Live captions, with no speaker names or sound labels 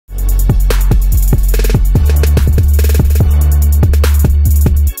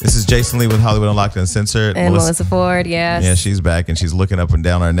Jason Lee with Hollywood Unlocked Uncensored. And Melissa Ford, yes. Yeah, she's back and she's looking up and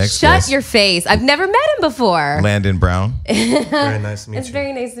down our next Shut guest. your face. I've never met him before. Landon Brown. Very nice to meet you. It's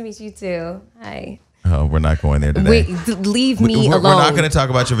very nice to meet you too. Hi. Oh, we're not going there today. Wait, leave me alone. We're not going to talk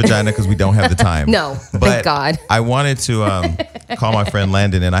about your vagina because we don't have the time. No, thank God. I wanted to call my friend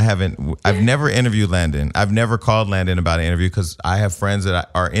Landon, and I've never interviewed Landon. I've never called Landon about an interview because I have friends that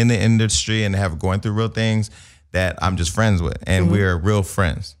are in the industry and have going through real things that I'm just friends with, and we're real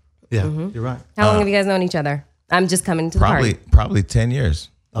friends. Yeah, you're right. How long have you guys known each other? I'm just coming to the party. Probably 10 years.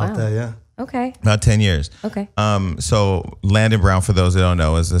 Out there, yeah. Okay. About 10 years. Okay. So Landon Brown, for those that don't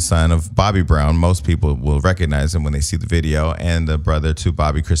know, is the son of Bobbi Brown. Most people will recognize him when they see the video, and the brother to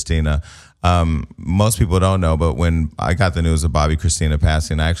Bobbi Kristina. Most people don't know, but when I got the news of Bobbi Kristina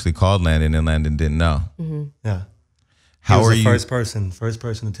passing, I actually called Landon, and Landon didn't know. Yeah. How are you? First person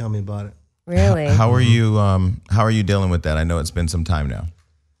to tell me about it. Really? How are you? How are you dealing with that? I know it's been some time now.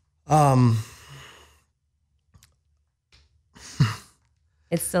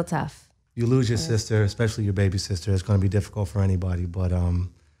 It's still tough. You lose your sister, especially your baby sister. It's going to be difficult for anybody. But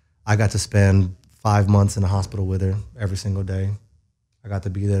I got to spend 5 months in the hospital with her every single day. I got to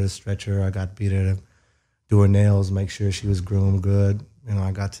be there to stretch her. I got to be there to do her nails, make sure she was groomed good. You know,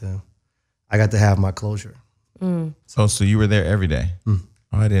 I got to have my closure. So you were there every day. Oh,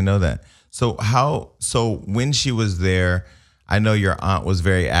 I didn't know that. So when she was there, I know your aunt was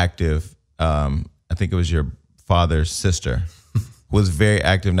very active. I think it was your father's sister. Was very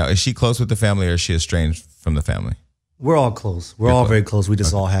active. Now, is she close with the family, or is she estranged from the family? We're all close. We're all very close. We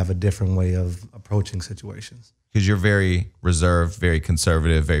just all have a different way of approaching situations. Because you're very reserved, very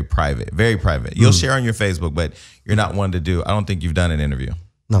conservative, very private, very private. You'll share on your Facebook, but you're not one to do. I don't think you've done an interview.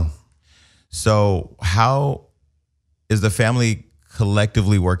 No. So how is the family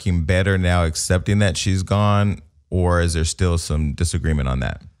collectively working better now, accepting that she's gone, or is there still some disagreement on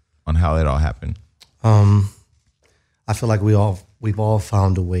that, on how it all happened? I feel like we've all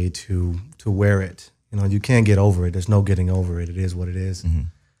found a way to wear it. You know, you can't get over it. There's no getting over it. It is what it is.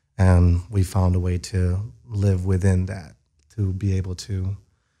 And we found a way to live within that, to be able to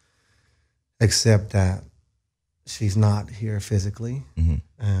accept that she's not here physically.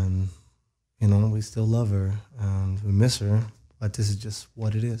 And, you know, we still love her and we miss her, but this is just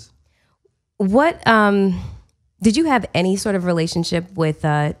what it is. What did you have any sort of relationship with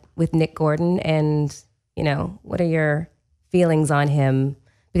Nick Gordon? And, you know, what are your feelings on him?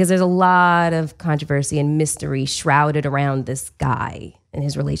 Because there's a lot of controversy and mystery shrouded around this guy and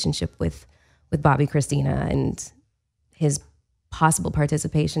his relationship with Bobbi Kristina and his possible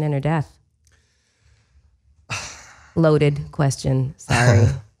participation in her death. Loaded question. Sorry.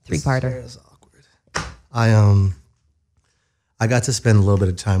 Three-parter. It's awkward. I got to spend a little bit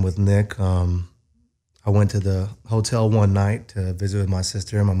of time with Nick. I went to the hotel one night to visit with my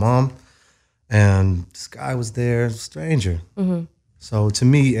sister and my mom, and this guy was there, stranger. So to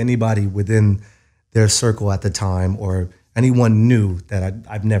me, anybody within their circle at the time, or anyone new that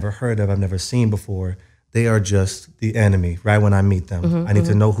I've never heard of, I've never seen before, they are just the enemy right when I meet them. I need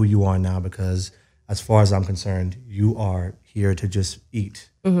to know who you are now, because as far as I'm concerned, you are here to just eat.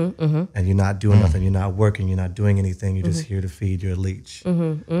 And you're not doing nothing. You're not working. You're not doing anything. You're just here to feed your leech.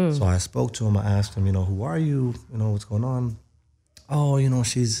 So I spoke to him. I asked him, you know, who are you? You know, what's going on? Oh, you know,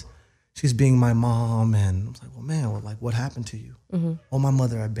 she's being my mom. And I was like, well, man, what happened to you? Oh, my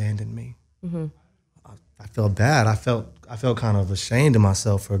mother abandoned me. I felt bad. I felt kind of ashamed of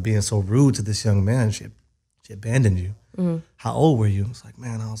myself for being so rude to this young man. She abandoned you. How old were you? I was like,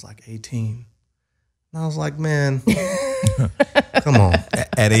 man, I was like 18. And I was like, man, come on.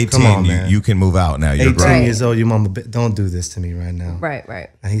 At 18, come on, you can move out now. You're 18 grown. years old, your mama, don't do this to me right now. Right.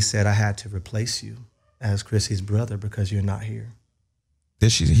 And he said, I had to replace you as Chrissy's brother because you're not here.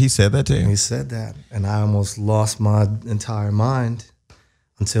 He said that to you? And he said that. And I almost lost my entire mind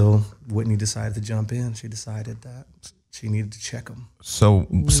until Whitney decided to jump in. She decided that she needed to check him. So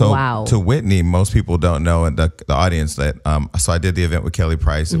Wow. To Whitney, most people don't know, and the audience, that so I did the event with Kelly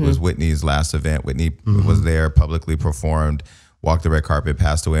Price. It was Whitney's last event. Whitney was there, publicly performed, walked the red carpet,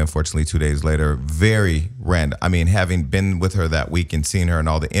 passed away, unfortunately, 2 days later. Very random. I mean, having been with her that week and seeing her and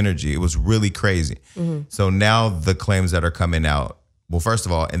all the energy, it was really crazy. So now the claims that are coming out, well, first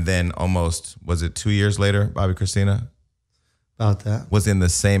of all, and then almost, was it 2 years later, Bobbi Kristina? About that. Was in the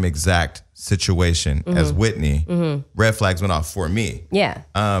same exact situation as Whitney. Red flags went off for me. Yeah.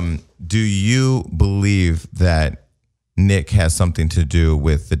 Do you believe that Nick has something to do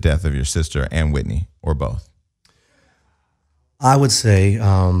with the death of your sister and Whitney, or both? I would say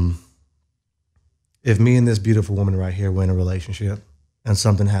if me and this beautiful woman right here were in a relationship and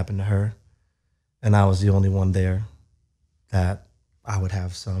something happened to her and I was the only one there, that I would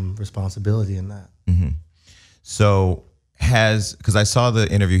have some responsibility in that. So because I saw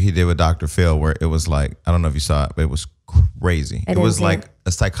the interview he did with Dr. Phil where it was like, I don't know if you saw it, but it was crazy. It was like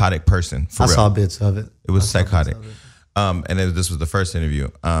a psychotic person. For real. I saw bits of it. It was psychotic. This was the first interview.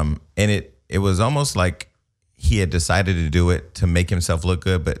 And it was almost like he had decided to do it to make himself look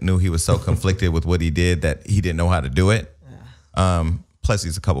good, but knew he was so conflicted with what he did that he didn't know how to do it. Plus,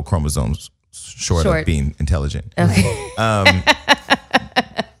 he's a couple chromosomes short of being intelligent. Okay.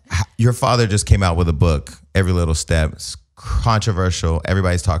 Your father just came out with a book, Every Little Step. It's controversial.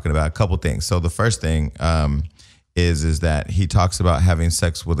 Everybody's talking about a couple things. So the first thing is that he talks about having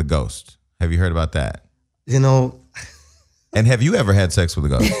sex with a ghost. Have you heard about that? You know. And have you ever had sex with a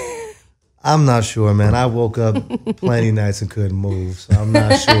ghost? I'm not sure, man. I woke up plenty nights and couldn't move, so I'm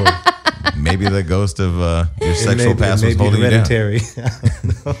not sure. Maybe the ghost of your sexual past was holding hereditary. you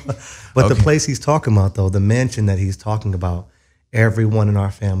down. But the place he's talking about, though, the mansion that he's talking about, everyone in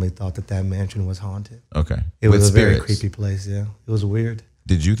our family thought that mansion was haunted. Okay. It was a very creepy place, yeah. It was weird.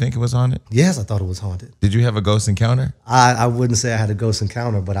 Did you think it was haunted? Yes, I thought it was haunted. Did you have a ghost encounter? I wouldn't say I had a ghost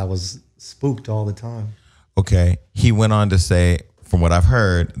encounter, but I was spooked all the time. Okay. He went on to say, from what I've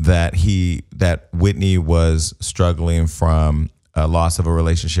heard, that Whitney was struggling from a loss of a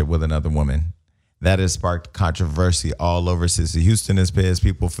relationship with another woman. That has sparked controversy all over. Sissy Houston is pissed.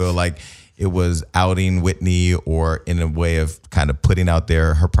 People feel like it was outing Whitney or in a way of kind of putting out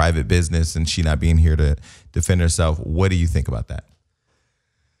there her private business and she not being here to defend herself. What do you think about that?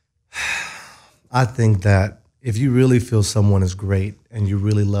 I think that if you really feel someone is great and you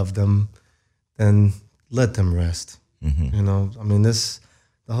really love them, then let them rest. You know, I mean, the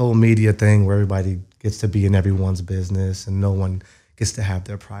whole media thing where everybody gets to be in everyone's business and no one gets to have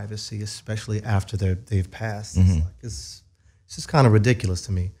their privacy, especially after they've passed. It's just kind of ridiculous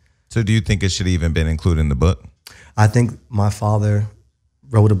to me. So do you think it should even been included in the book? I think my father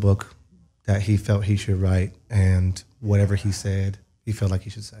wrote a book that he felt he should write, and whatever he said, he felt like he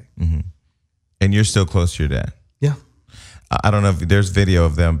should say. And you're still close to your dad? Yeah. I don't know if there's video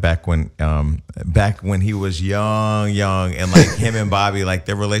of them back when he was young, and like him and Bobby, like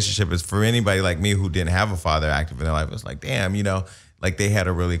their relationship is, for anybody like me who didn't have a father active in their life, it's like, damn, you know, like they had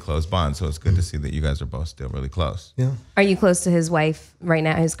a really close bond. So it's good to see that you guys are both still really close. Yeah. Are you close to his wife right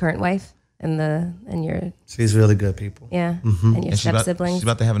now, his current wife? And your She's really good people. Yeah. And your step siblings. She's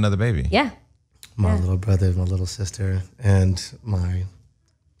about to have another baby. Yeah. My little brother, my little sister, and my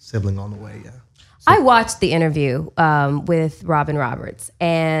sibling on the way, yeah. I watched the interview with Robin Roberts,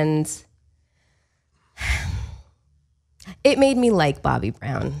 and it made me like Bobbi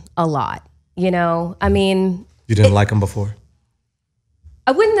Brown a lot. You know, I mean, you didn't like him before?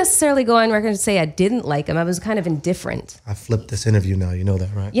 I wouldn't necessarily go on record and say I didn't like him. I was kind of indifferent. I flipped this interview now. You know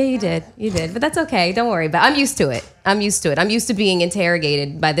that, right? Yeah, you did. You did. But that's okay. Don't worry about it. I'm used to it. I'm used to being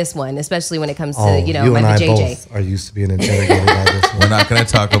interrogated by this one, especially when it comes to, you my and I JJ. both are used to being interrogated by this one. We're not going to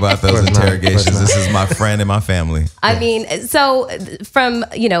talk about those interrogations. This is my friend and my family. I mean, so from,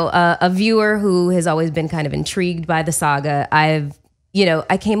 a viewer who has always been kind of intrigued by the saga, I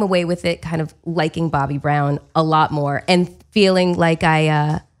came away with it kind of liking Bobbi Brown a lot more and feeling like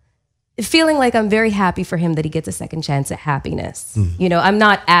I'm very happy for him that he gets a second chance at happiness. I'm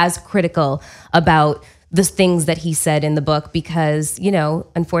not as critical about the things that he said in the book because,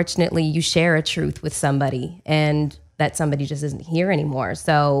 unfortunately you share a truth with somebody and that somebody just isn't here anymore.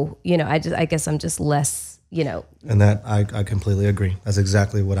 So, I guess I'm just less, And that I completely agree. That's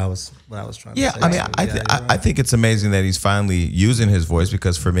exactly what I was trying to say. I mean, I think it's amazing that he's finally using his voice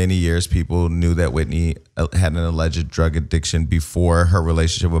because for many years people knew that Whitney had an alleged drug addiction before her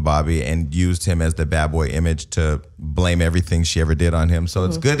relationship with Bobby and used him as the bad boy image to blame everything she ever did on him. So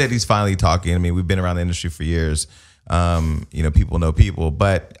it's good that he's finally talking. I mean, we've been around the industry for years. People know people,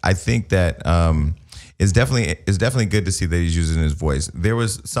 but I think that it's definitely good to see that he's using his voice. There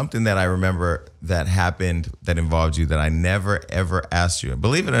was something that I remember that happened that involved you that I never ever asked you.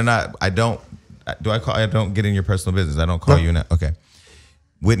 Believe it or not, I don't get in your personal business. I don't call you now. Okay.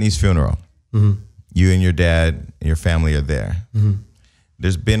 Whitney's funeral. You and your dad and your family are there.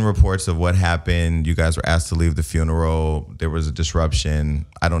 There's been reports of what happened. You guys were asked to leave the funeral. There was a disruption.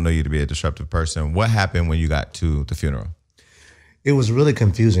 I don't know you to be a disruptive person. What happened when you got to the funeral? It was really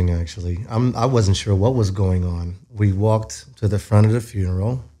confusing, actually. I wasn't sure what was going on. We walked to the front of the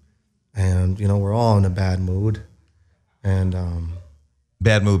funeral, and we're all in a bad mood, and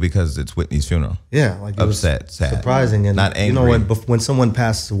bad mood because it's Whitney's funeral. Yeah, like it upset, was sad, surprising, and not angry. When someone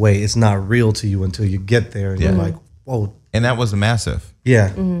passes away, it's not real to you until you get there, and you're like, whoa. And that was massive.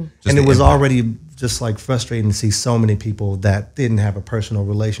 Yeah, and it was already just like frustrating to see so many people that didn't have a personal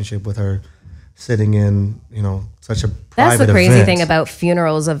relationship with her sitting in, such a That's private the crazy event. thing about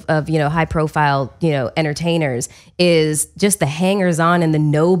funerals of high profile, entertainers is just the hangers on and the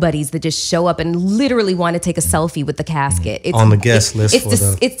nobodies that just show up and literally want to take a selfie with the casket. It's, On the guest list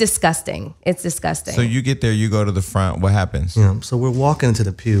It's disgusting. It's disgusting. So you get there, you go to the front. What happens? So we're walking into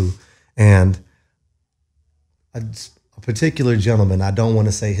the pew, and a particular gentleman, I don't want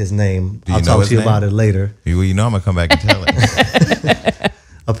to say his name. I'll talk to you about it later. You know I'm going to come back and tell it.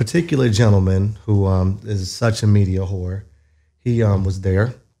 A particular gentleman who is such a media whore, he was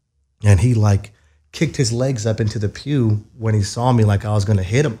there, and he like kicked his legs up into the pew when he saw me like I was going to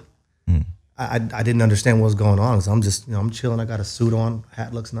hit him. I didn't understand what was going on. So I'm just, I'm chilling. I got a suit on.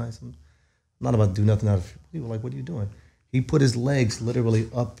 Hat looks nice. I'm not about to do nothing out of people. Like, what are you doing? He put his legs literally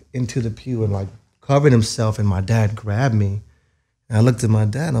up into the pew and like covered himself. And my dad grabbed me. And I looked at my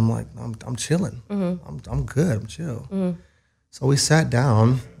dad and I'm like, I'm chilling. I'm good. I'm chill. So we sat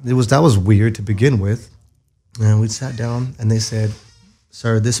down. That was weird to begin with. And we sat down and they said,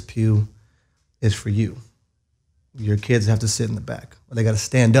 "Sir, this pew is for you. Your kids have to sit in the back. Or they got to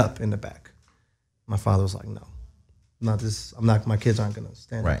stand up in the back." My father was like, "No, not this. My kids aren't going to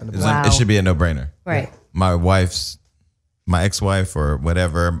stand up in the back." Wow. It should be a no-brainer. Right. My ex-wife or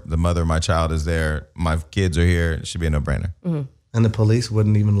whatever, the mother of my child is there. My kids are here. It should be a no-brainer. And the police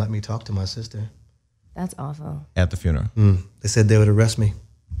wouldn't even let me talk to my sister. That's awful. At the funeral. They said they would arrest me.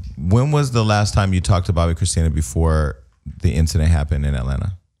 When was the last time you talked to Bobbi Kristina before the incident happened in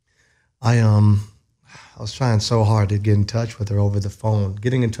Atlanta? I was trying so hard to get in touch with her over the phone.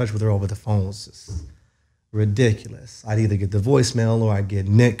 Getting in touch with her over the phone was just ridiculous. I'd either get the voicemail or I'd get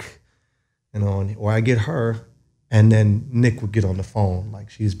Nick, or I'd get her, and then Nick would get on the phone like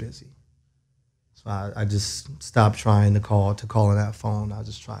she's busy. So I just stopped trying to call on that phone. I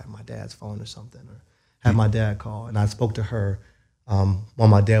just tried my dad's phone or something, or have my dad call. And I spoke to her while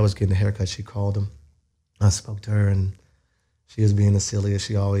my dad was getting a haircut. She called him. I spoke to her, and she was being as silly as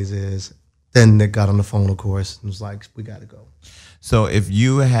she always is. Then Nick got on the phone, of course, and was like, "We got to go." So if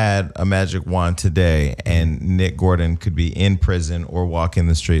you had a magic wand today and Nick Gordon could be in prison or walking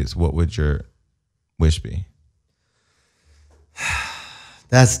the streets, what would your wish be?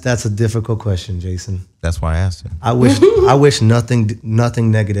 That's a difficult question, Jason. That's why I asked it. I wish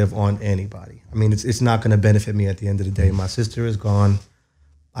nothing negative on anybody. I mean, it's not going to benefit me at the end of the day. My sister is gone.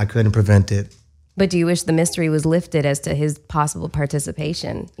 I couldn't prevent it. But do you wish the mystery was lifted as to his possible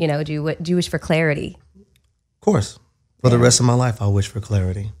participation? Do you wish for clarity? Of course. For the rest of my life, I wish for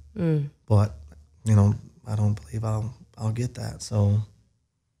clarity. But, I don't believe I'll get that. So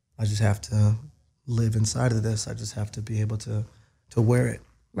I just have to live inside of this. I just have to be able to wear it.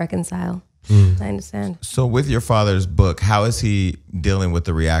 Reconcile. I understand. So with your father's book, how is he dealing with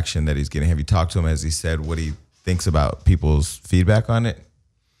the reaction that he's getting? Have you talked to him? Has he said what he thinks about people's feedback on it?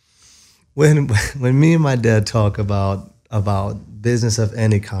 When me and my dad talk about business of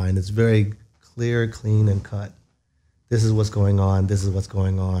any kind, it's very clear, clean, and cut. This is what's going on. This is what's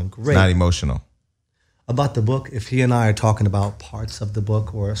going on. Great. It's not emotional. About the book, if he and I are talking about parts of the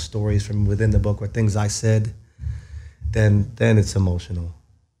book or stories from within the book or things I said, then it's emotional.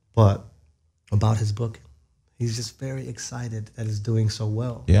 But about his book, he's just very excited that it's doing so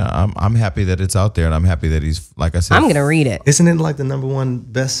well. Yeah, I'm happy that it's out there, and I'm happy that he's, like I said, I'm gonna read it. Isn't it like the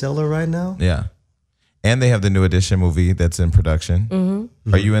 #1 bestseller right now? Yeah, and they have the New Edition movie that's in production.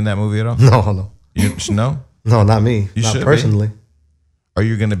 Are you in that movie at all? No. You no? No, not me. You not should personally. be. Are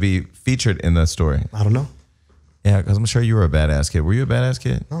you going to be featured in the story? I don't know. Yeah, because I'm sure you were a badass kid. Were you a badass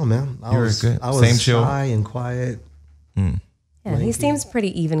kid? No, man. I was Same chill? shy and quiet. Yeah, he seems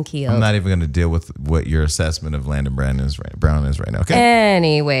pretty even keeled. I'm not even going to deal with what your assessment of Landon Brown is right now. Okay.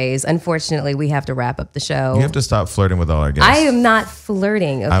 Anyways, unfortunately, we have to wrap up the show. You have to stop flirting with all our guests. I am not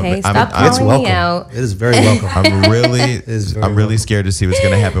flirting. Okay, I'm- stop It's calling welcome. me out. It is very welcome. I'm really scared to see what's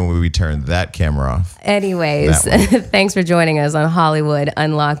going to happen when we turn that camera off. Anyways, thanks for joining us on Hollywood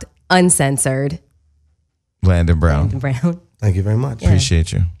Unlocked Uncensored. Landon Brown. Brown. Thank you very much.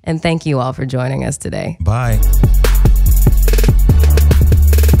 Appreciate you. And thank you all for joining us today. Bye.